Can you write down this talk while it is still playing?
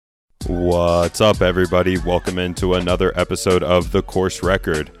What's up, everybody? Welcome into another episode of The Course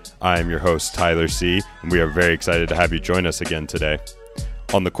Record. I am your host, Tyler C., and we are very excited to have you join us again today.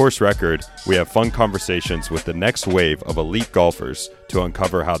 On The Course Record, we have fun conversations with the next wave of elite golfers to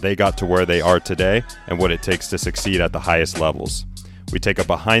uncover how they got to where they are today and what it takes to succeed at the highest levels. We take a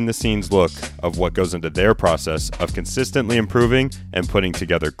behind-the-scenes look of what goes into their process of consistently improving and putting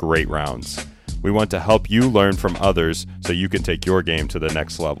together great rounds. We want to help you learn from others so you can take your game to the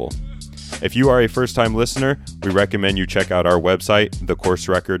next level. If you are a first-time listener, we recommend you check out our website,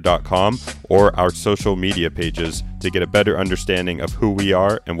 thecourserecord.com, or our social media pages to get a better understanding of who we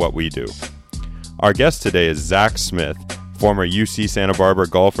are and what we do. Our guest today is Zach Smith, former UC Santa Barbara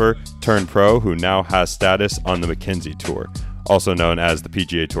golfer turned pro who now has status on the Mackenzie Tour, also known as the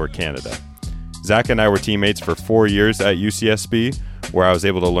PGA Tour Canada. Zach and I were teammates for 4 years at UCSB, where I was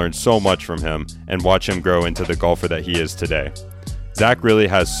able to learn so much from him and watch him grow into the golfer that he is today. Zach really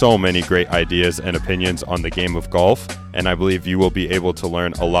has so many great ideas and opinions on the game of golf, and I believe you will be able to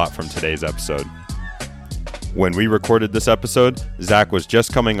learn a lot from today's episode. When we recorded this episode, Zach was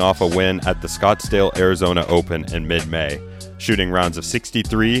just coming off a win at the Scottsdale Arizona Open in mid-May, shooting rounds of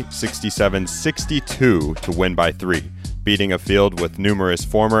 63, 67, 62 to win by 3, beating a field with numerous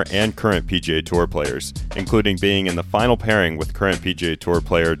former and current PGA Tour players, including being in the final pairing with current PGA Tour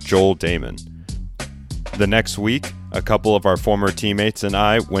player Joel Dahmen. The next week, a couple of our former teammates and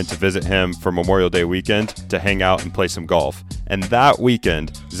I went to visit him for Memorial Day weekend to hang out and play some golf. And that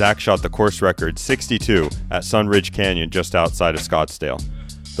weekend, Zach shot the course record 62 at Sunridge Canyon just outside of Scottsdale.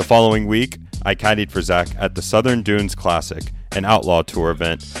 The following week, I caddied for Zach at the Southern Dunes Classic, an Outlaw Tour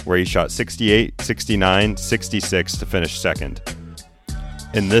event where he shot 68, 69, 66 to finish second.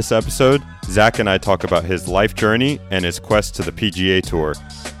 In this episode, Zach and I talk about his life journey and his quest to the PGA Tour.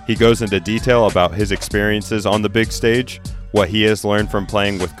 He goes into detail about his experiences on the big stage, what he has learned from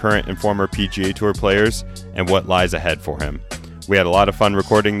playing with current and former PGA Tour players, and what lies ahead for him. We had a lot of fun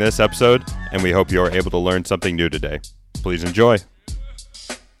recording this episode, and we hope you are able to learn something new today. Please enjoy.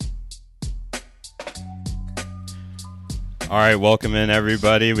 All right, welcome in,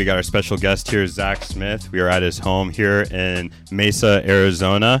 everybody. We got our special guest here, Zach Smith. We are at his home here in Mesa,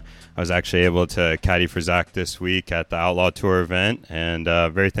 Arizona. I was actually able to caddy for Zach this week at the Outlaw Tour event, and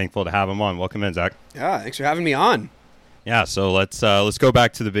very thankful to have him on. Welcome in, Zach. Yeah, thanks for having me on. Yeah, so let's go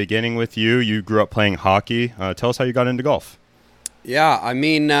back to the beginning with you. You grew up playing hockey. Tell us how you got into golf. Yeah, I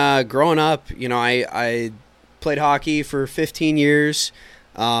mean, growing up, I played hockey for 15 years.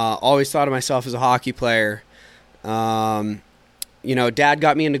 Always thought of myself as a hockey player. Dad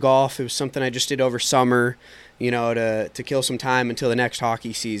got me into golf. It was something I just did over summer, to kill some time until the next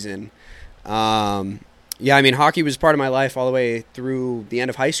hockey season. Hockey was part of my life all the way through the end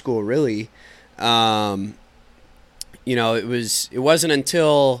of high school, really. It wasn't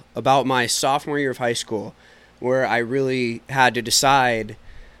until about my sophomore year of high school where I really had to decide,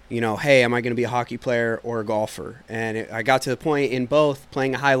 hey, am I going to be a hockey player or a golfer? And I got to the point in both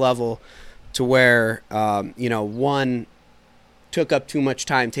playing a high level to where, one took up too much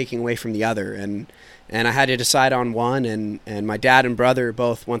time taking away from the other. And I had to decide on one, and my dad and brother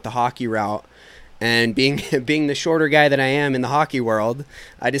both went the hockey route. And being the shorter guy that I am in the hockey world,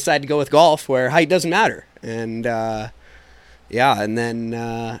 I decided to go with golf, where height doesn't matter. And, I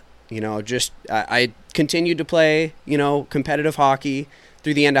continued to play, competitive hockey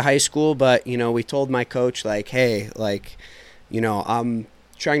through the end of high school. But, we told my coach, I'm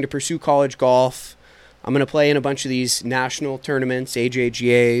trying to pursue college golf. I'm going to play in a bunch of these national tournaments,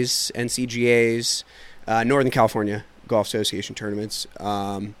 AJGAs, NCGAs, Northern California Golf Association tournaments,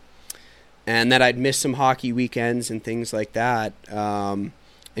 and that I'd miss some hockey weekends and things like that. And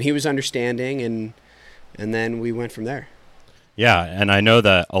he was understanding, and then we went from there. Yeah, and I know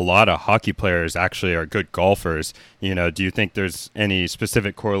that a lot of hockey players actually are good golfers. Do you think there's any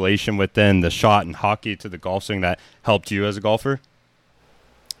specific correlation within the shot in hockey to the golf swing that helped you as a golfer?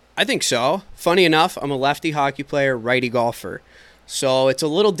 I think so. Funny enough, I'm a lefty hockey player, righty golfer. So it's a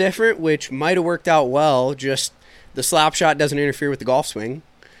little different, which might have worked out well. Just the slap shot doesn't interfere with the golf swing,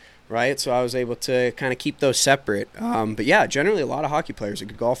 right? So I was able to kind of keep those separate. But yeah, generally a lot of hockey players are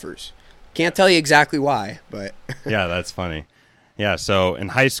good golfers. Can't tell you exactly why, but... Yeah, that's funny. Yeah, so in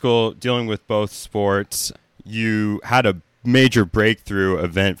high school, dealing with both sports, you had a major breakthrough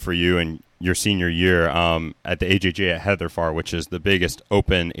event for you in your senior year at the AJGA at Heatherfar, which is the biggest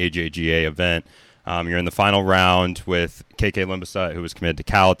open AJGA event. You're in the final round with KK Limbasut, who was committed to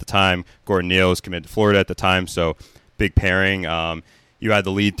Cal at the time. Gordon Neal was committed to Florida at the time, so big pairing. You had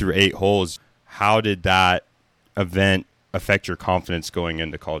the lead through 8 holes. How did that event affect your confidence going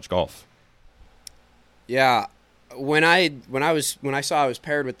into college golf? Yeah, when I saw I was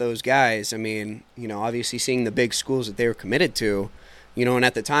paired with those guys, I mean, obviously seeing the big schools that they were committed to, and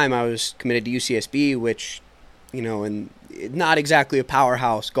at the time I was committed to UCSB, which, and not exactly a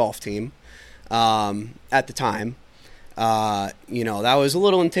powerhouse golf team at the time. That was a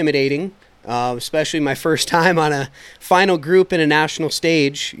little intimidating, especially my first time on a final group in a national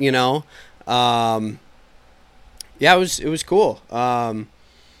stage. It was cool. I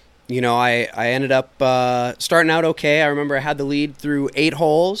ended up starting out okay. I remember I had the lead through 8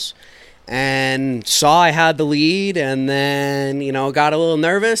 holes and saw I had the lead, and then, got a little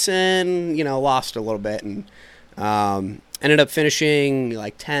nervous and, lost a little bit, and ended up finishing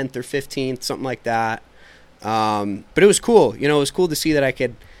like 10th or 15th, something like that. But it was cool. It was cool to see that I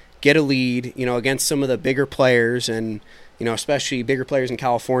could get a lead, against some of the bigger players, and, especially bigger players in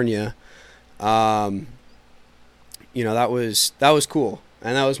California. That was cool.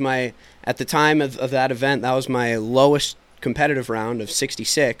 And that was at the time of that event, that was my lowest competitive round of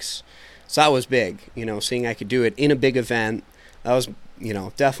 66. So that was big, seeing I could do it in a big event. That was,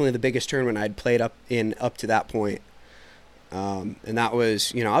 definitely the biggest tournament I'd played up to that point. And that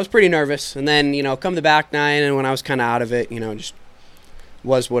was, I was pretty nervous. And then, come the back nine, and when I was kind of out of it, just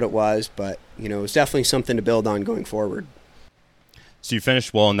was what it was. But, it was definitely something to build on going forward. So you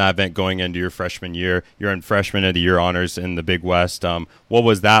finished well in that event going into your freshman year. You're in Freshman of the Year honors in the Big West. What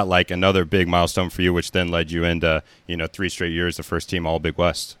was that like? Another big milestone for you, which then led you into 3 straight years, the first team All Big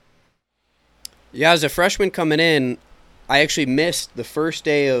West. Yeah, as a freshman coming in, I actually missed the first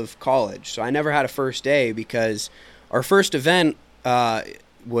day of college. So I never had a first day because our first event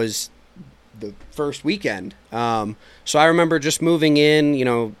was the first weekend. So I remember just moving in,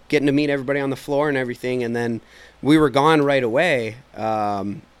 getting to meet everybody on the floor and everything, and then we were gone right away,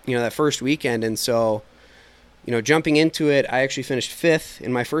 that first weekend. And so, jumping into it, I actually finished 5th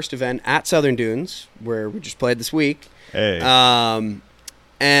in my first event at Southern Dunes, where we just played this week. Hey.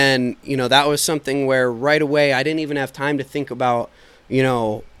 And, that was something where right away I didn't even have time to think about,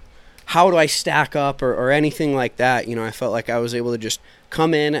 how do I stack up or anything like that. I felt like I was able to just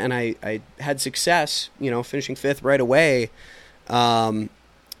come in, and I had success, finishing 5th right away. And,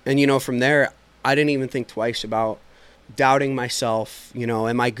 from there, I didn't even think twice about doubting myself,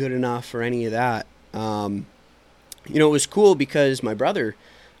 am I good enough or any of that. It was cool because my brother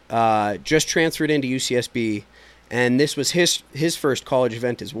just transferred into UCSB, and this was his first college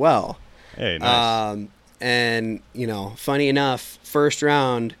event as well. Hey, nice. And, funny enough, first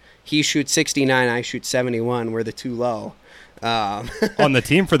round, he shoots 69, I shoot 71. We're the 2 low. On the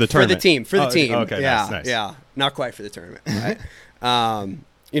team for the tournament? For the team. Okay, yeah, nice. Yeah, not quite for the tournament. Right?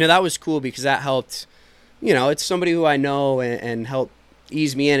 That was cool because that helped, it's somebody who I know and helped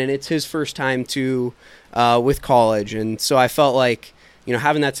ease me in, and it's his first time too with college. And so I felt like,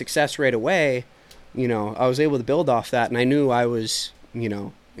 having that success right away, I was able to build off that, and I knew I was,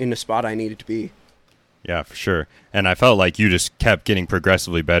 in the spot I needed to be. Yeah, for sure. And I felt like you just kept getting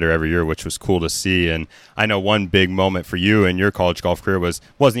progressively better every year, which was cool to see. And I know one big moment for you in your college golf career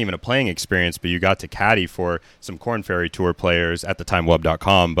wasn't even a playing experience, but you got to caddy for some Korn Ferry Tour players, at the time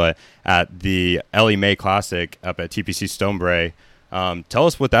web.com, but at the Ellie Mae Classic up at TPC Stonebrae. Tell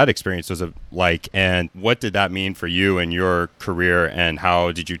us what that experience was like, and what did that mean for you and your career, and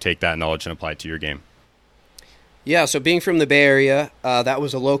how did you take that knowledge and apply it to your game? Yeah, so being from the Bay Area, that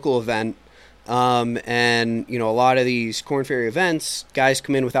was a local event. And, a lot of these Korn Ferry events, guys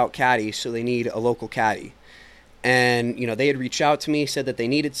come in without caddies, so they need a local caddy. And, they had reached out to me, said that they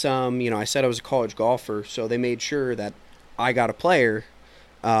needed some. I said I was a college golfer, so they made sure that I got a player,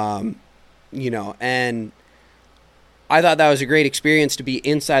 and I thought that was a great experience to be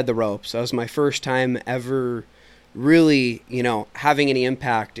inside the ropes. That was my first time ever really, having any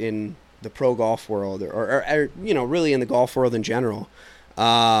impact in the pro golf world or really in the golf world in general.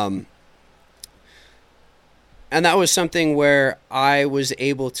 And that was something where I was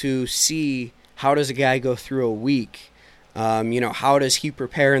able to see, how does a guy go through a week? How does he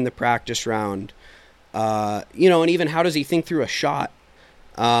prepare in the practice round? And even how does he think through a shot?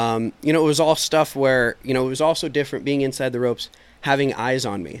 It was all stuff where, it was also different being inside the ropes, having eyes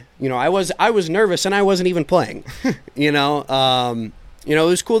on me. I was nervous and I wasn't even playing. It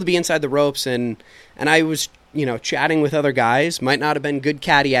was cool to be inside the ropes, and I was, chatting with other guys. Might not have been good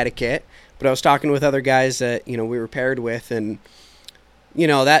caddy etiquette, but I was talking with other guys that, we were paired with, and,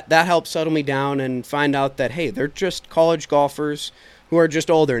 that helped settle me down and find out that, hey, they're just college golfers who are just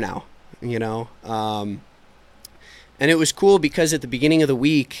older now, And it was cool because at the beginning of the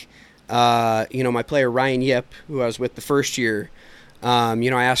week, my player Ryan Yip, who I was with the first year, I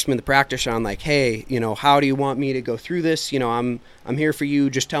asked him in the practice round, like, hey, how do you want me to go through this? I'm here for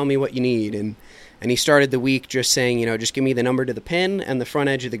you. Just tell me what you need. And And he started the week just saying, just give me the number to the pin and the front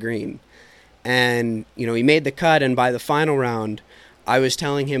edge of the green. And, he made the cut, and by the final round, I was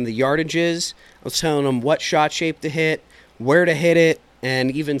telling him the yardages, I was telling him what shot shape to hit, where to hit it,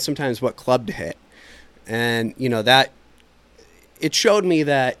 and even sometimes what club to hit. And, that, it showed me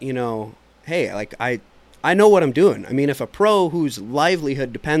that, hey, like, I know what I'm doing. I mean, if a pro whose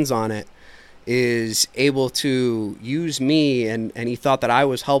livelihood depends on it is able to use me and he thought that I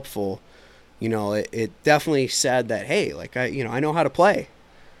was helpful, it definitely said that, hey, like, I know how to play.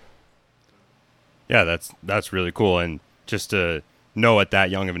 Yeah, that's really cool. And just to know at that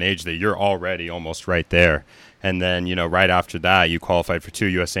young of an age that you're already almost right there. And then, right after that, you qualified for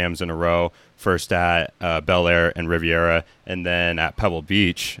 2 USAMs in a row, first at Bel Air and Riviera, and then at Pebble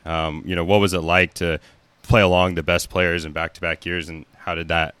Beach. What was it like to play along the best players in back-to-back years, and how did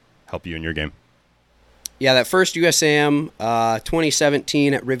that help you in your game? Yeah, that first USAM,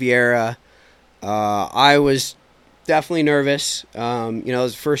 2017 at Riviera, I was definitely nervous. It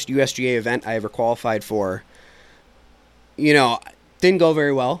was the first USGA event I ever qualified for. Didn't go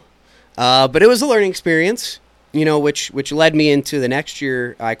very well, but it was a learning experience, which led me into the next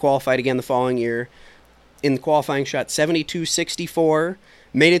year. I qualified again the following year. In the qualifying, shot 72-64,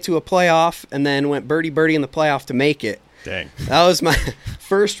 made it to a playoff, and then went birdie in the playoff to make it. Dang. That was my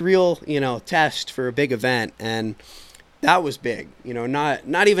first real, test for a big event, and that was big.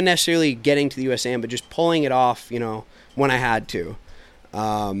 Not even necessarily getting to the USAM, but just pulling it off, when I had to.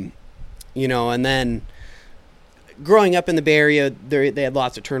 And then growing up in the Bay Area, they had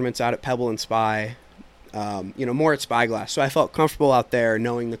lots of tournaments out at Pebble and Spy, more at Spyglass. So I felt comfortable out there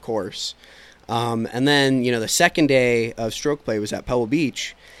knowing the course. And then, the second day of stroke play was at Pebble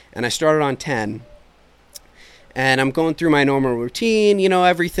Beach, and I started on 10. And I'm going through my normal routine,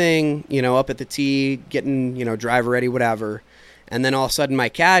 everything, up at the tee, getting, driver ready, whatever. And then all of a sudden my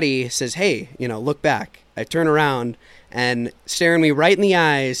caddy says, hey, look back. I turn around, and staring me right in the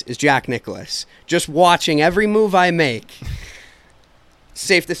eyes is Jack Nicklaus, just watching every move I make.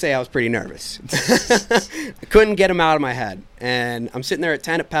 Safe to say I was pretty nervous. I couldn't get him out of my head. And I'm sitting there at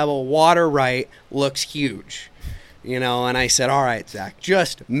 10 at Pebble, water right, looks huge. And I said, all right, Zach,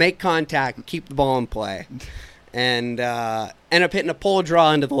 just make contact, keep the ball in play. And ended up hitting a pull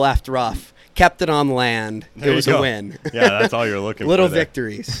draw into the left rough. Kept it on land. It was a win. Yeah, that's all you're looking Little for. Little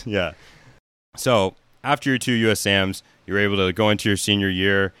victories. Yeah. So after your 2 USAMs, you were able to go into your senior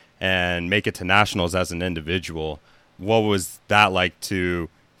year and make it to nationals as an individual. What was that like to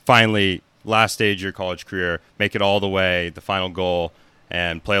finally, last stage of your college career, make it all the way, the final goal,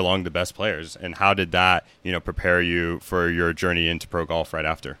 and play along the best players? And how did that, prepare you for your journey into pro golf right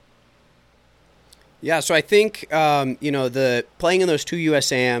after? Yeah, so I think, the playing in those 2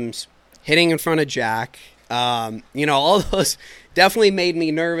 USAMs, hitting in front of Jack, all those definitely made me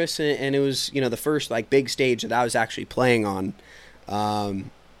nervous, and it was, the first, big stage that I was actually playing on.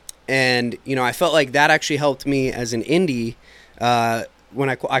 And, I felt like that actually helped me as an indie when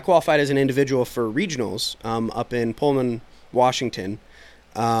I qualified as an individual for regionals up in Pullman, Washington.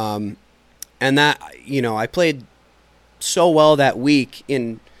 And that, I played so well that week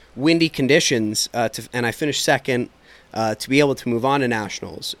in windy conditions, and I finished second to be able to move on to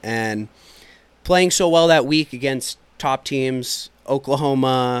nationals. And playing so well that week against top teams,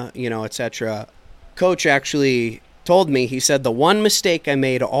 Oklahoma, etc. Coach actually told me, he said, the one mistake I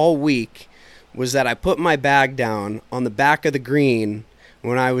made all week was that I put my bag down on the back of the green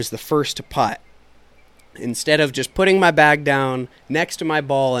when I was the first to putt, instead of just putting my bag down next to my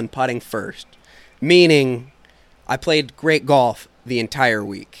ball and putting first. Meaning, I played great golf the entire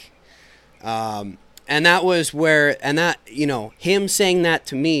week. And that was where, and that, him saying that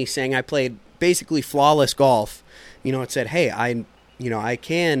to me, saying I played basically flawless golf, it said, hey, I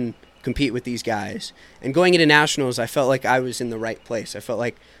can compete with these guys. And going into nationals, I felt like I was in the right place. I felt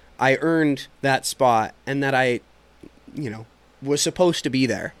like I earned that spot and that I, was supposed to be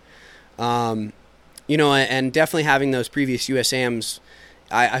there. And definitely having those previous USAMs,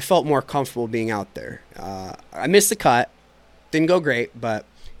 I felt more comfortable being out there. I missed the cut, didn't go great, but,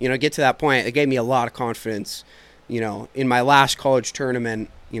 get to that point, it gave me a lot of confidence, in my last college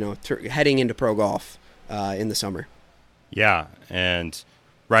tournament, heading into pro golf in the summer. Yeah, and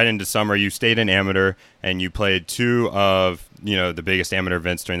right into summer, you stayed in amateur, and you played 2 of, the biggest amateur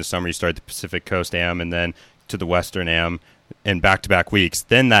events during the summer. You started the Pacific Coast Am and then to the Western Am in back-to-back weeks.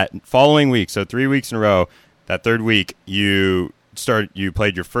 Then that following week, so 3 weeks in a row, that third week, you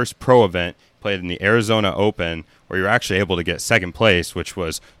played your first pro event, played in the Arizona Open, where you were actually able to get second place, which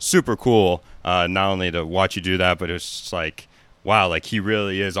was super cool, not only to watch you do that, but it was just like, wow, like he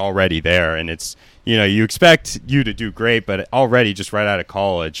really is already there. And it's, you expect you to do great, but already just right out of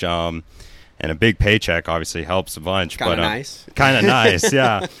college. And and a big paycheck obviously helps a bunch. Kind of nice. Kind of nice,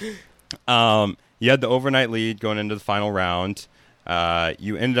 yeah. You had the overnight lead going into the final round.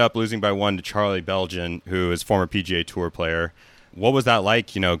 You ended up losing by 1 to Charlie Belgian, who is former PGA Tour player. What was that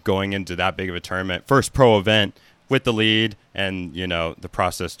like, going into that big of a tournament, first pro event with the lead, and, the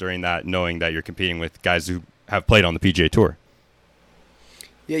process during that, knowing that you're competing with guys who have played on the PGA Tour?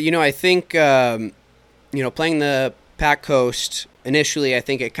 Yeah, I think, playing the Pac Coast, initially, I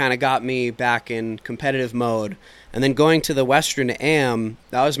think it kind of got me back in competitive mode. And then going to the Western Am,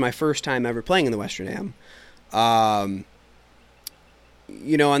 that was my first time ever playing in the Western Am. And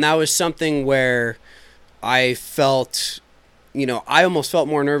that was something where I felt, I almost felt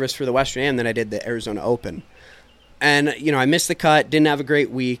more nervous for the Western Am than I did the Arizona Open. And, I missed the cut, didn't have a great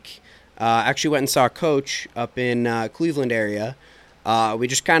week. Actually went and saw a coach up in Cleveland area. We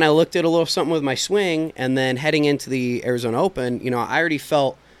just kind of looked at a little something with my swing, and then heading into the Arizona Open, I already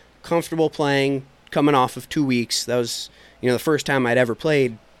felt comfortable playing, coming off of 2 weeks. That was, the first time I'd ever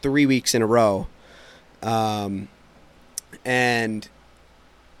played 3 weeks in a row. And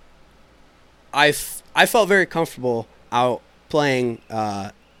I felt very comfortable out playing,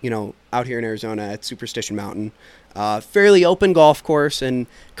 out here in Arizona at Superstition Mountain. Fairly open golf course, and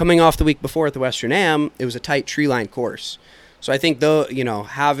coming off the week before at the Western Am, it was a tight tree-lined course. So I think, though,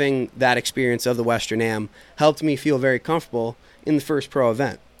 having that experience of the Western Am helped me feel very comfortable in the first pro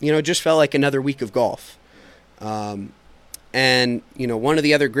event. It just felt like another week of golf. And, one of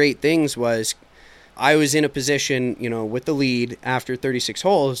the other great things was I was in a position, with the lead after 36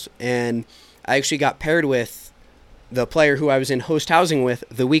 holes, and I actually got paired with the player who I was in host housing with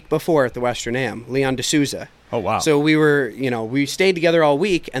the week before at the Western Am, Leon D'Souza. Oh, wow. So we were, we stayed together all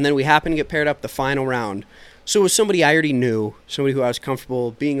week, and then we happened to get paired up the final round. So it was somebody I already knew, somebody who I was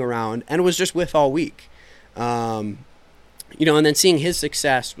comfortable being around, and was just with all week. And then seeing his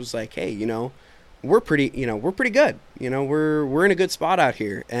success was like, hey, we're pretty good. We're in a good spot out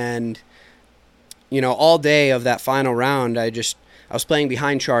here. And, all day of that final round, I was playing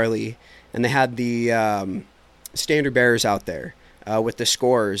behind Charlie, and they had the standard bearers out there with the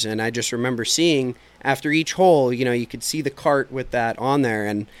scores. And I just remember seeing after each hole, you could see the cart with that on there,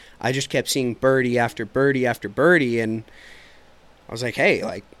 and I just kept seeing birdie after birdie after birdie, and I was like, hey,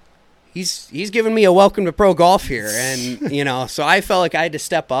 like, he's giving me a welcome to pro golf here. And, so I felt like I had to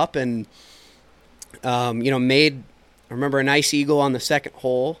step up and, I remember a nice eagle on the second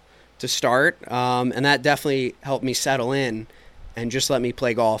hole to start. And that definitely helped me settle in and just let me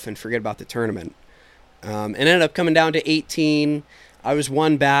play golf and forget about the tournament. And ended up coming down to 18. I was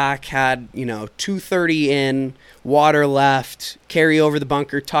one back, had, 230 in, water left, carry over the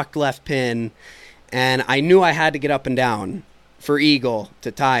bunker, tuck left pin. And I knew I had to get up and down for eagle to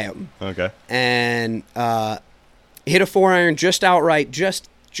tie him. Okay. And hit a 4-iron just outright, just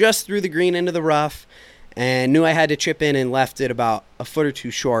through the green into the rough, and knew I had to chip in and left it about a foot or two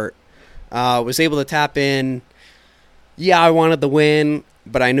short. Was able to tap in. Yeah, I wanted the win,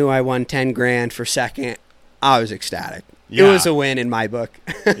 but I knew I won 10 grand for second. I was ecstatic. Yeah. It was a win in my book.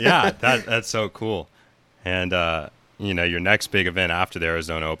 Yeah, that's so cool. And, your next big event after the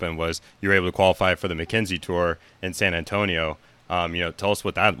Arizona Open was you were able to qualify for the Mackenzie Tour in San Antonio. Tell us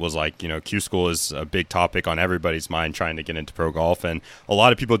what that was like. Q School is a big topic on everybody's mind trying to get into pro golf, and a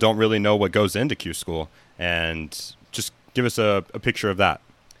lot of people don't really know what goes into Q School. And just give us a picture of that.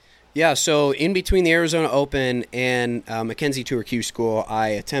 Yeah, so in between the Arizona Open and Mackenzie Tour Q School, I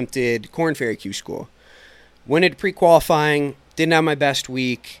attempted Korn Ferry Q School. Went into pre-qualifying, didn't have my best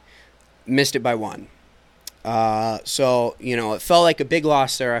week, missed it by 1. So, it felt like a big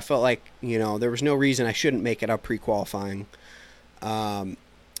loss there. I felt like, there was no reason I shouldn't make it up pre-qualifying. And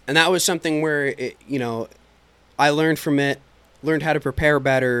that was something where, I learned from it, learned how to prepare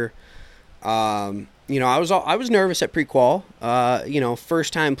better. I was nervous at pre-qual,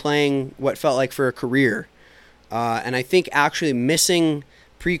 first time playing what felt like for a career. And I think actually missing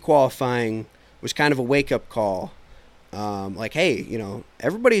pre-qualifying was kind of a wake-up call. Like, hey,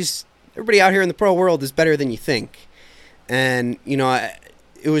 everybody out here in the pro world is better than you think. And,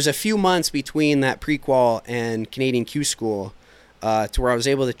 it was a few months between that pre-qual and Canadian Q School to where I was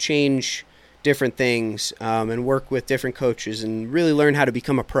able to change different things and work with different coaches and really learn how to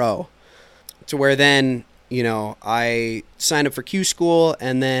become a pro. To where then, I signed up for Q School,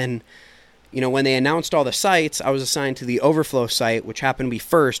 and then, when they announced all the sites, I was assigned to the Overflow site, which happened to be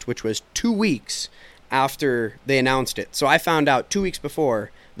first, which was 2 weeks after they announced it. So I found out 2 weeks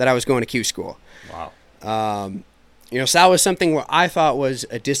before that I was going to Q School. Wow. So that was something where I thought was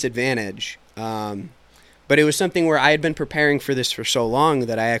a disadvantage. But it was something where I had been preparing for this for so long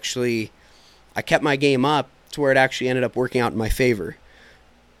that I kept my game up to where it actually ended up working out in my favor.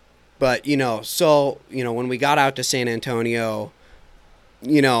 But, when we got out to San Antonio,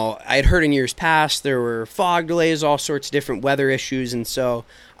 I had heard in years past there were fog delays, all sorts of different weather issues. And so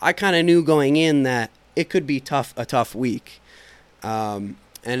I kind of knew going in that it could be a tough week. And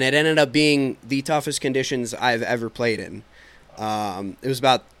it ended up being the toughest conditions I've ever played in. It was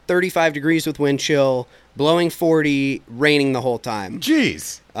about 35 degrees with wind chill, blowing 40, raining the whole time.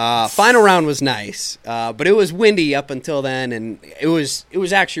 Jeez. Final round was nice, but it was windy up until then, and it was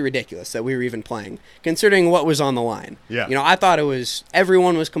actually ridiculous that we were even playing, considering what was on the line. Yeah. I thought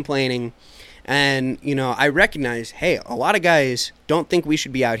everyone was complaining, and, I recognized, hey, a lot of guys don't think we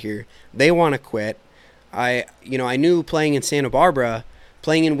should be out here. They want to quit. I knew playing in Santa Barbara,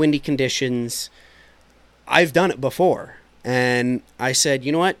 playing in windy conditions, I've done it before. And I said,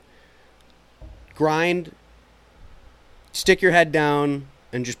 you know what? Grind, stick your head down,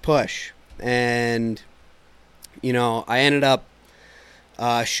 and just push. And, I ended up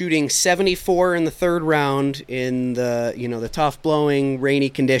shooting 74 in the third round in the tough blowing, rainy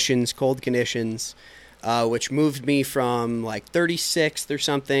conditions, cold conditions, which moved me from like 36th or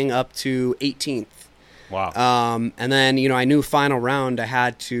something up to 18th. Wow. And then, I knew final round I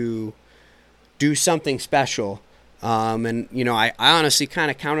had to do something special. And, I honestly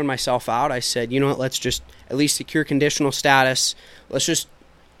kind of counted myself out. I said, you know what, let's just at least secure conditional status. Let's just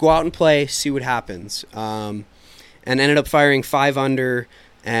go out and play, see what happens. And ended up firing 5 under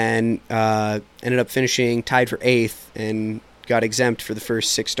and ended up finishing tied for 8th and got exempt for the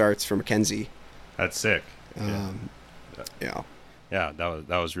first 6 starts for Mackenzie. That's sick. Yeah. Yeah,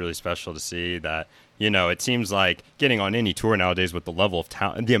 that was really special to see that. It seems like getting on any tour nowadays with the level of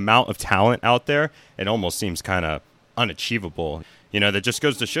talent, the amount of talent out there, it almost seems kind of unachievable. That just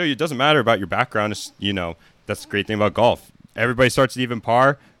goes to show you it doesn't matter about your background. It's, that's the great thing about golf. Everybody starts at even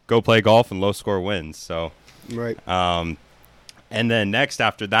par, go play golf, and low score wins. So, right. And then next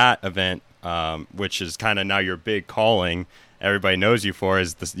after that event, which is kind of now your big calling, everybody knows you for,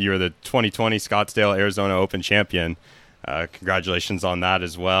 is you're the 2020 Scottsdale Arizona Open Champion. Congratulations on that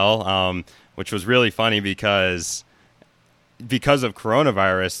as well. Which was really funny because of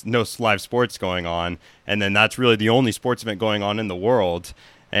coronavirus, no live sports going on, and then that's really the only sports event going on in the world.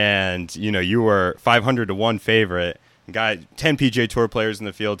 And you were 500-1 favorite. 10 PGA Tour players in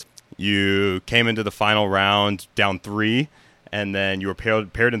the field. You came into the final round down 3, and then you were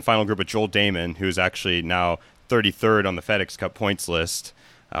paired in the final group with Joel Dahmen, who's actually now 33rd on the FedEx Cup points list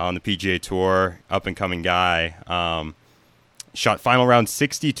on the PGA Tour, up and coming guy. Shot final round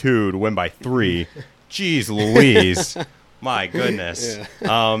 62 to win by 3. Jeez Louise. My goodness.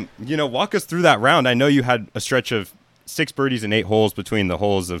 Yeah. Walk us through that round. I know you had a stretch of 6 birdies and 8 holes between the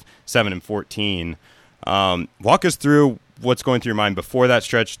holes of 7 and 14. Walk us through what's going through your mind before that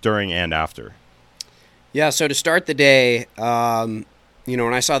stretch, during, and after. Yeah, so to start the day, when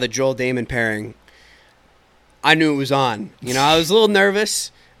I saw the Joel Dahmen pairing, I knew it was on. I was a little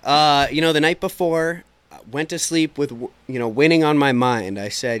nervous. The night before, went to sleep with, winning on my mind. I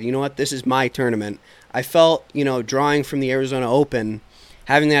said, you know what, this is my tournament. I felt, drawing from the Arizona Open,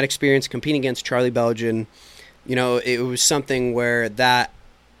 having that experience, competing against Charlie Belgian, it was something where that,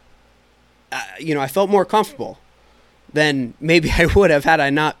 I felt more comfortable than maybe I would have had I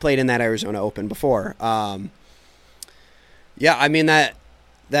not played in that Arizona Open before. That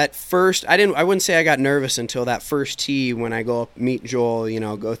first, I wouldn't say I got nervous until that first tee when I go up, meet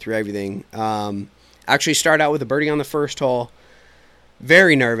Joel, go through everything. Actually started out with a birdie on the first hole.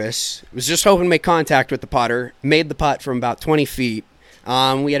 Very nervous. Was just hoping to make contact with the putter. Made the putt from about 20 feet.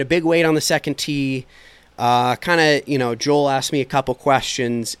 We had a big wait on the second tee. Joel asked me a couple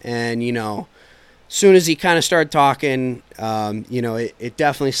questions, and, as soon as he kind of started talking, it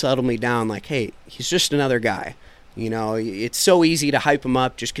definitely settled me down like, hey, he's just another guy. It's so easy to hype him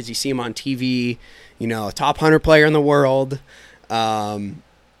up just because you see him on TV, a top 100 player in the world. That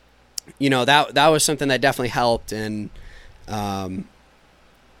was something that definitely helped. And, up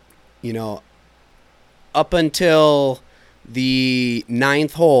until the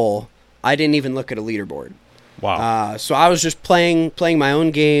 9th hole, I didn't even look at a leaderboard. Wow. So I was just playing my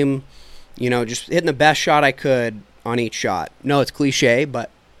own game, just hitting the best shot I could on each shot. No, it's cliche,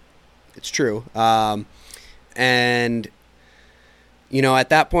 but it's true. And, at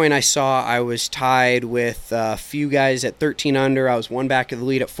that point I saw I was tied with a few guys at 13 under. I was one back of the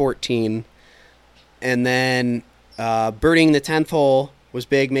lead at 14. And then birdieing the 10th hole was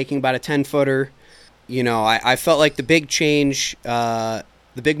big, making about a 10-footer. I felt like the big change, the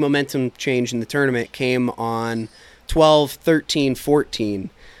big momentum change in the tournament came on 12, 13, 14,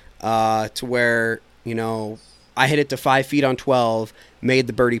 to where, I hit it to 5 feet on 12, made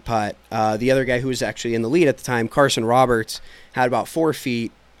the birdie putt. The other guy who was actually in the lead at the time, Carson Roberts, had about 4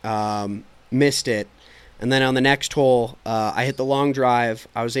 feet missed it. And then on the next hole, I hit the long drive.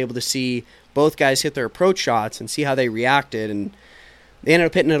 I was able to see both guys hit their approach shots and see how they reacted. And they ended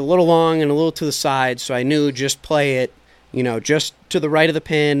up hitting it a little long and a little to the side, so I knew just play it, just to the right of the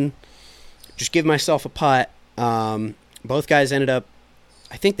pin, just give myself a putt. Both guys I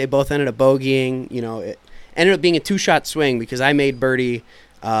think they both ended up bogeying. It ended up being a 2-shot swing because I made birdie.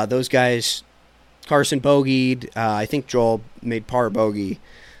 Those guys, Carson bogeyed. I think Joel made par bogey.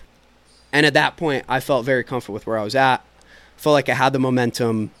 And at that point, I felt very comfortable with where I was at. Felt like I had the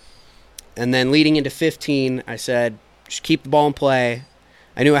momentum. And then leading into 15, I said, just keep the ball in play.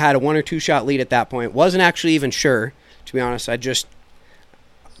 I knew I had a 1 or 2 shot lead at that point. Wasn't actually even sure, to be honest. I just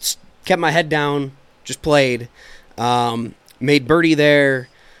kept my head down, just played. Made birdie there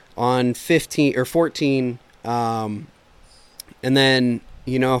on 15 or 14. And then,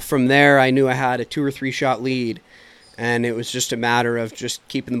 from there, I knew I had a 2 or 3 shot lead. And it was just a matter of just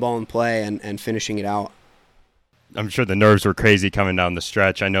keeping the ball in play and finishing it out. I'm sure the nerves were crazy coming down the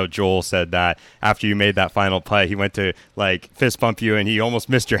stretch. I know Joel said that after you made that final play, he went to fist bump you and he almost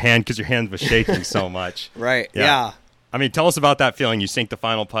missed your hand because your hand was shaking so much. Right. Yeah. I mean, tell us about that feeling. You sink the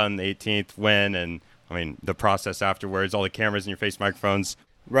final putt on the 18th win, and the process afterwards, all the cameras in your face, microphones.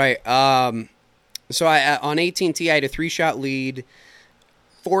 Right. So I on 18T, I had a 3-shot lead.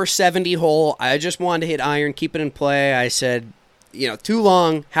 470 hole. I just wanted to hit iron, keep it in play. I said, too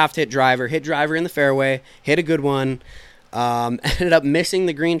long, have to hit driver in the fairway, hit a good one. Ended up missing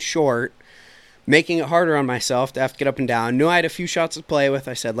the green short, making it harder on myself to have to get up and down. Knew I had a few shots to play with.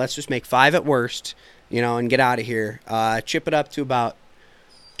 I said, let's just make 5 at worst, and get out of here. Chip it up to about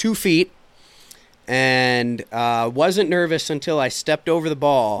 2 feet, and wasn't nervous until I stepped over the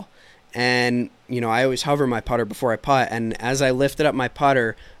ball. And, I always hover my putter before I putt. And as I lifted up my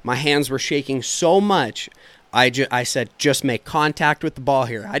putter, my hands were shaking so much, I said, just make contact with the ball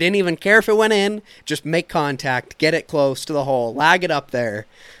here. I didn't even care if it went in. Just make contact, get it close to the hole, lag it up there,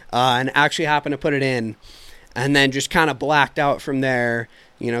 and actually happened to put it in. And then just kind of blacked out from there,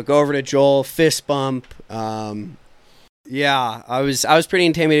 go over to Joel, fist bump. Yeah, I was pretty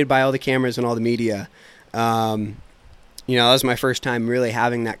intimidated by all the cameras and all the media. That was my first time really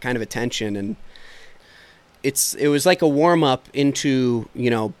having that kind of attention, and it was like a warm-up into,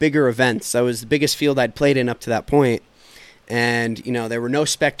 bigger events. That was the biggest field I'd played in up to that point, and, there were no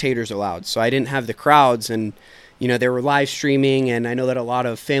spectators allowed, so I didn't have the crowds, and, they were live streaming, and I know that a lot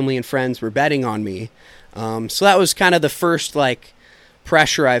of family and friends were betting on me, so that was kind of the first,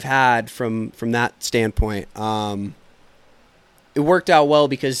 pressure I've had from that standpoint. It worked out well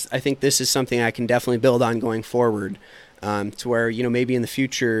because I think this is something I can definitely build on going forward. To where, maybe in the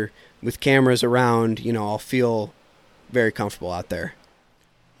future with cameras around, I'll feel very comfortable out there.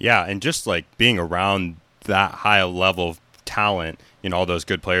 Yeah, and just being around that high level of talent, all those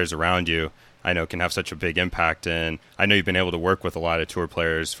good players around you, I know can have such a big impact. And I know you've been able to work with a lot of tour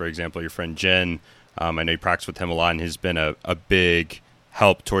players. For example, your friend Jen, I know you practice with him a lot, and he's been a big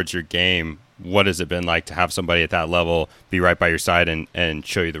help towards your game. What has it been like to have somebody at that level be right by your side and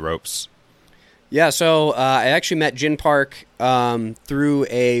show you the ropes? Yeah, so I actually met Jin Park through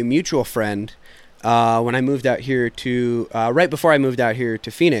a mutual friend when I moved out here to, right before I moved out here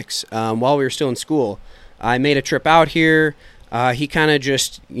to Phoenix, while we were still in school. I made a trip out here. He kind of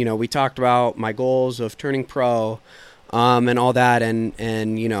just, we talked about my goals of turning pro and all that, and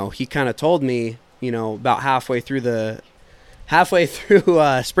he kind of told me, about halfway through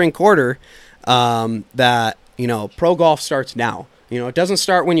spring quarter that, pro golf starts now. It doesn't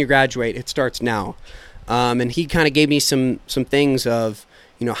start when you graduate. It starts now. And he kind of gave me some things of,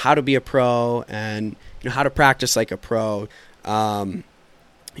 how to be a pro and, how to practice like a pro.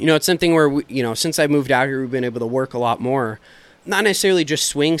 It's something where, since I moved out here, we've been able to work a lot more. Not necessarily just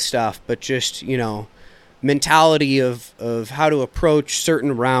swing stuff, but just, mentality of how to approach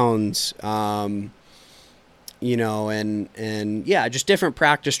certain rounds, and just different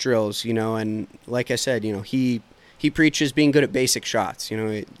practice drills, and like I said, he preaches being good at basic shots.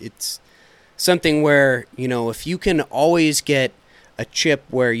 It's something where, if you can always get a chip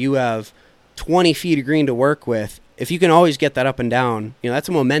where you have 20 feet of green to work with, if you can always get that up and down, that's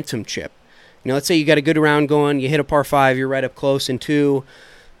a momentum chip. Let's say you got a good round going, you hit a par 5, you're right up close in 2.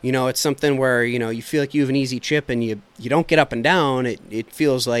 It's something where, you feel like you have an easy chip and you don't get up and down. It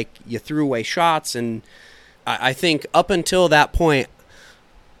feels like you threw away shots. And I think up until that point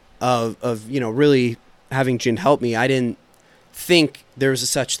of really having Jin help me, I didn't think there was a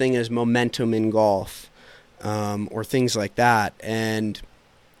such thing as momentum in golf, or things like that. And,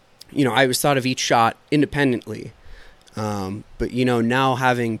 I always thought of each shot independently. But, now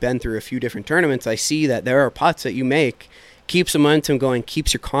having been through a few different tournaments, I see that there are putts that you make keeps the momentum going,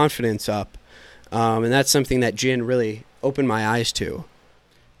 keeps your confidence up. And that's something that Jin really opened my eyes to.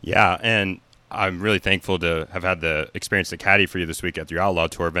 Yeah, and I'm really thankful to have had the experience to caddy for you this week at the Outlaw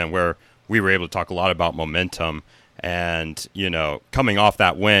Tour event, where we were able to talk a lot about momentum. And, coming off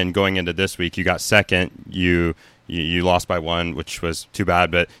that win, going into this week, you got second. You lost by one, which was too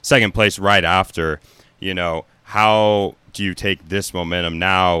bad, but second place right after. How do you take this momentum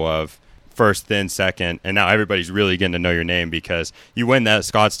now of first, then second, and now everybody's really getting to know your name because you win that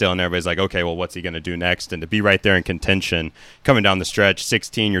Scottsdale and everybody's like, okay, well, what's he going to do next? And to be right there in contention, coming down the stretch,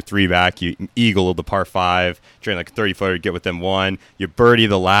 16, you're 3 back, you eagle the par 5, drain like a 30-footer, get within 1, you birdie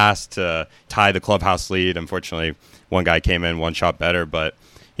the last to tie the clubhouse lead. Unfortunately, one guy came in 1 shot better, but,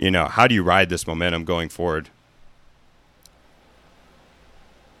 how do you ride this momentum going forward?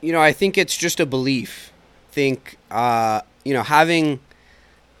 I think it's just a belief. I think, having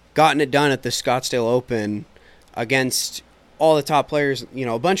gotten it done at the Scottsdale Open against all the top players,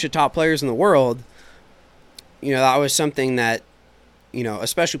 a bunch of top players in the world, that was something that,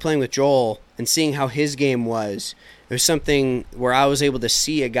 especially playing with Joel and seeing how his game was, it was something where I was able to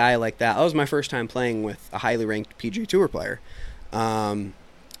see a guy like that. That was my first time playing with a highly ranked PGA Tour player. And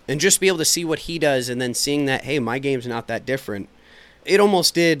just be able to see what he does and then seeing that, hey, my game's not that different.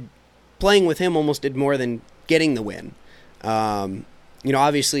 Playing with him almost did more than getting the win.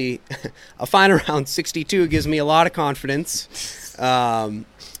 Obviously, a fine around 62 gives me a lot of confidence. But,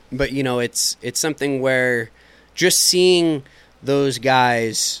 it's something where just seeing those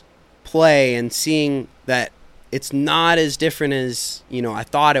guys play and seeing that it's not as different as, I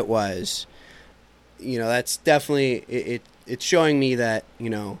thought it was, that's definitely, it's showing me that,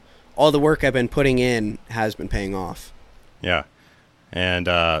 all the work I've been putting in has been paying off. Yeah. And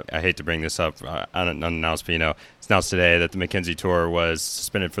I hate to bring this up unannounced, but it's announced today that the Mackenzie Tour was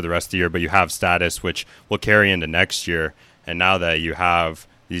suspended for the rest of the year, but you have status, which will carry into next year. And now that you have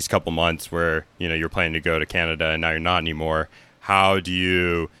these couple months where you're planning to go to Canada and now you're not anymore, how do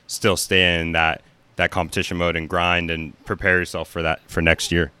you still stay in that competition mode and grind and prepare yourself for that for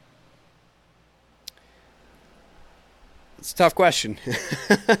next year? It's a tough question.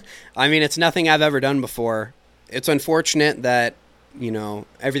 I mean, it's nothing I've ever done before. It's unfortunate that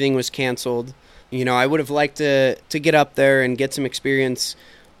everything was canceled. I would have liked to get up there and get some experience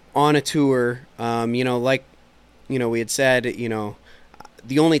on a tour. We had said,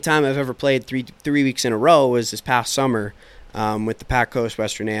 the only time I've ever played three weeks in a row was this past summer with the Pac Coast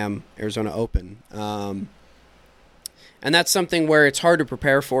Western Am Arizona Open. And that's something where it's hard to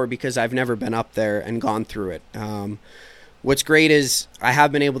prepare for because I've never been up there and gone through it. What's great is I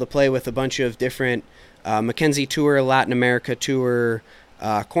have been able to play with a bunch of different Mackenzie Tour, Latin America Tour,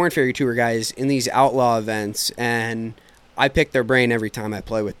 Corn Ferry Tour guys in these outlaw events, and I pick their brain every time I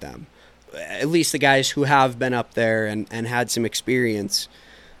play with them. At least the guys who have been up there and had some experience.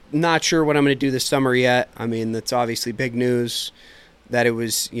 Not sure what I'm going to do this summer yet. I mean, that's obviously big news that it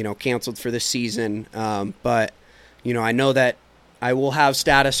was, canceled for this season. But, I know that I will have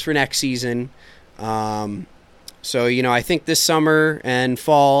status for next season. So, I think this summer and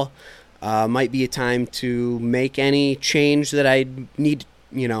fall might be a time to make any change that I need,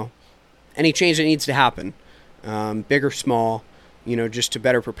 any change that needs to happen, big or small, just to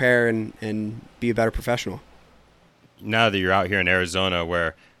better prepare and be a better professional. Now that you're out here in Arizona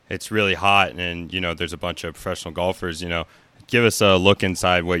where it's really hot and, there's a bunch of professional golfers, give us a look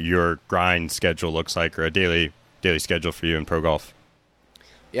inside what your grind schedule looks like or a daily schedule for you in pro golf.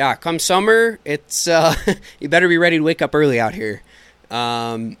 Yeah, come summer, it's you better be ready to wake up early out here.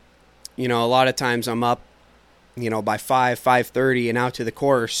 A lot of times I'm up, by 5:30 and out to the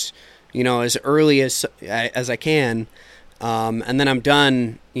course, as early as I can. And then I'm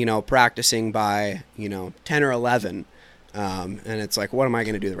done, practicing by, 10 or 11. And it's like, what am I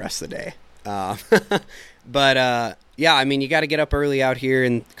going to do the rest of the day? But yeah, I mean, you got to get up early out here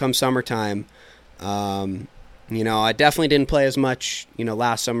and come summertime. I definitely didn't play as much,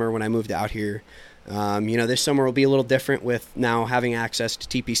 last summer when I moved out here. This summer will be a little different with now having access to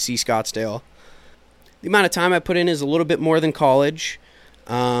TPC Scottsdale. The amount of time I put in is a little bit more than college.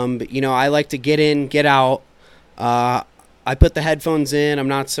 But, I like to get in, get out. I put the headphones in. I'm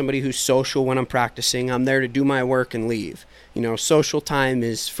not somebody who's social when I'm practicing. I'm there to do my work and leave. Social time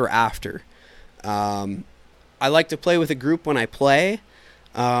is for after. I like to play with a group when I play.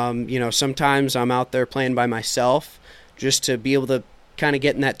 Sometimes I'm out there playing by myself just to be able to kind of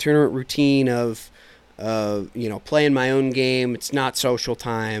get in that tournament routine of, playing my own game. It's not social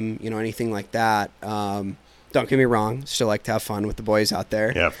time, anything like that. Don't get me wrong. Still like to have fun with the boys out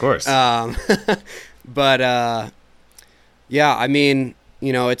there. Yeah, of course. But, yeah, I mean,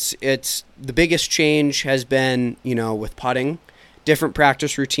 it's the biggest change has been, with putting, different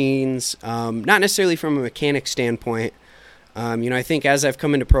practice routines, not necessarily from a mechanic standpoint. I think as I've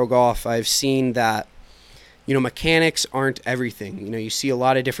come into pro golf, I've seen that, mechanics aren't everything. You see a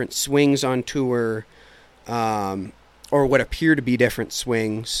lot of different swings on tour, or what appear to be different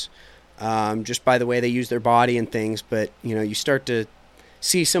swings, just by the way they use their body and things. But, you start to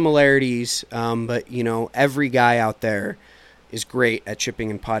see similarities, but, every guy out there is great at chipping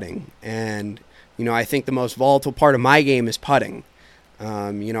and putting. And, I think the most volatile part of my game is putting.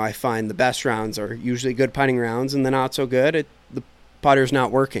 I find the best rounds are usually good putting rounds, and the not so good, the putter's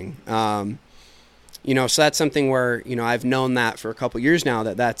not working. So that's something where, I've known that for a couple years now,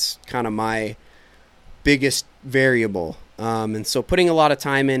 that's kind of my biggest variable. And so putting a lot of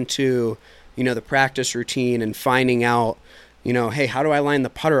time into, the practice routine and finding out, hey, how do I line the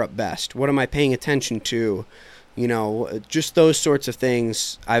putter up best? What am I paying attention to? Just those sorts of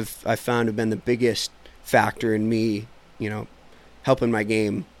things I've found have been the biggest factor in me, helping my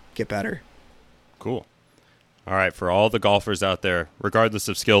game get better. Cool. All right, for all the golfers out there, regardless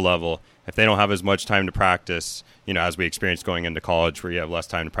of skill level, if they don't have as much time to practice, as we experienced going into college where you have less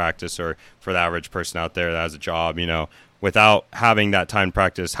time to practice, or for the average person out there that has a job, without having that time to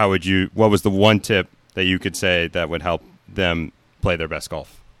practice, what was the one tip that you could say that would help them play their best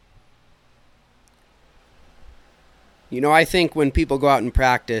golf? I think when people go out and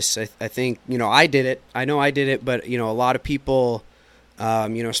practice, I think, I did it. I know I did it, but, a lot of people,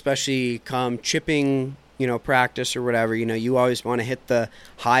 especially come chipping, practice or whatever, you always want to hit the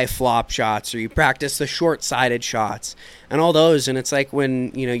high flop shots, or you practice the short-sided shots and all those. And it's like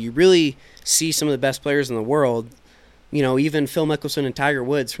when, you really see some of the best players in the world, even Phil Mickelson and Tiger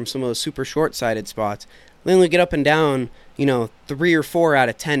Woods from some of those super short-sided spots, they only get up and down, 3 or 4 out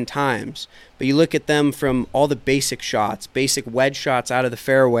of 10 times. But you look at them from all the basic shots, basic wedge shots out of the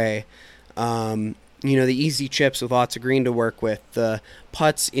fairway, the easy chips with lots of green to work with, the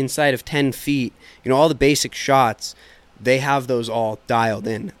putts inside of 10 feet, all the basic shots, they have those all dialed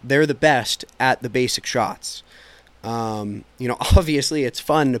in. They're the best at the basic shots. Obviously it's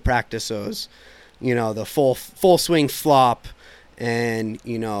fun to practice those, the full swing flop and,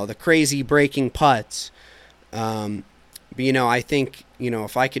 the crazy breaking putts. But, I think,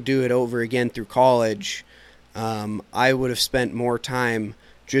 if I could do it over again through college, I would have spent more time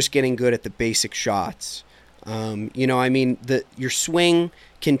just getting good at the basic shots. Your swing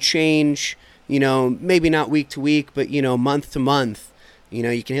can change, maybe not week to week, but, month to month.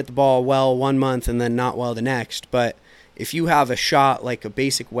 You can hit the ball well one month and then not well the next. But if you have a shot like a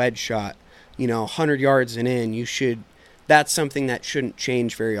basic wedge shot, 100 yards and in, that's something that shouldn't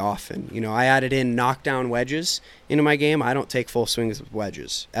change very often. I added in knockdown wedges into my game. I don't take full swings with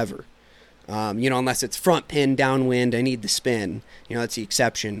wedges ever. Unless it's front pin, downwind, I need the spin. That's the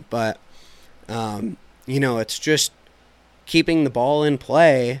exception. But, it's just keeping the ball in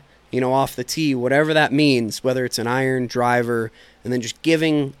play, off the tee, whatever that means, whether it's an iron, driver, and then just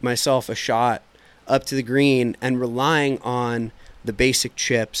giving myself a shot up to the green and relying on the basic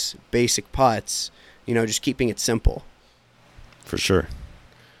chips, basic putts, just keeping it simple. For sure.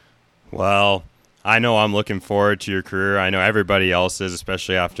 Well, I know I'm looking forward to your career. I know everybody else is,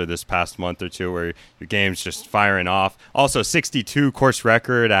 especially after this past month or two where your game's just firing off. Also, 62 course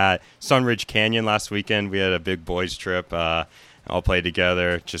record at Sunridge Canyon last weekend. We had a big boys trip. All played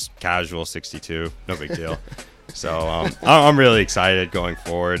together, just casual 62. No big deal. So I'm really excited going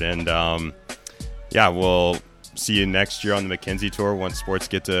forward. And, we'll see you next year on the Mackenzie Tour once sports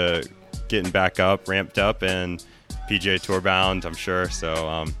getting back up, ramped up, and PGA Tour bound, I'm sure. So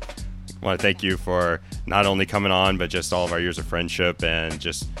I want to thank you for not only coming on, but just all of our years of friendship and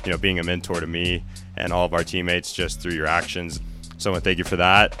just, being a mentor to me and all of our teammates just through your actions. So I want to thank you for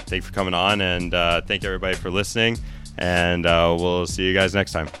that. Thank you for coming on, and thank everybody for listening. And we'll see you guys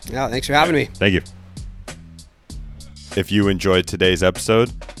next time. Yeah, thanks for having me. Thank you. If you enjoyed today's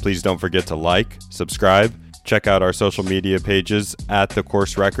episode, please don't forget to like, subscribe, check out our social media pages at The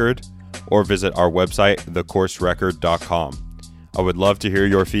Course Record, or visit our website, thecourserecord.com. I would love to hear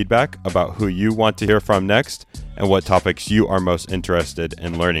your feedback about who you want to hear from next and what topics you are most interested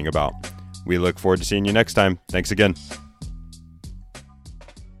in learning about. We look forward to seeing you next time. Thanks again.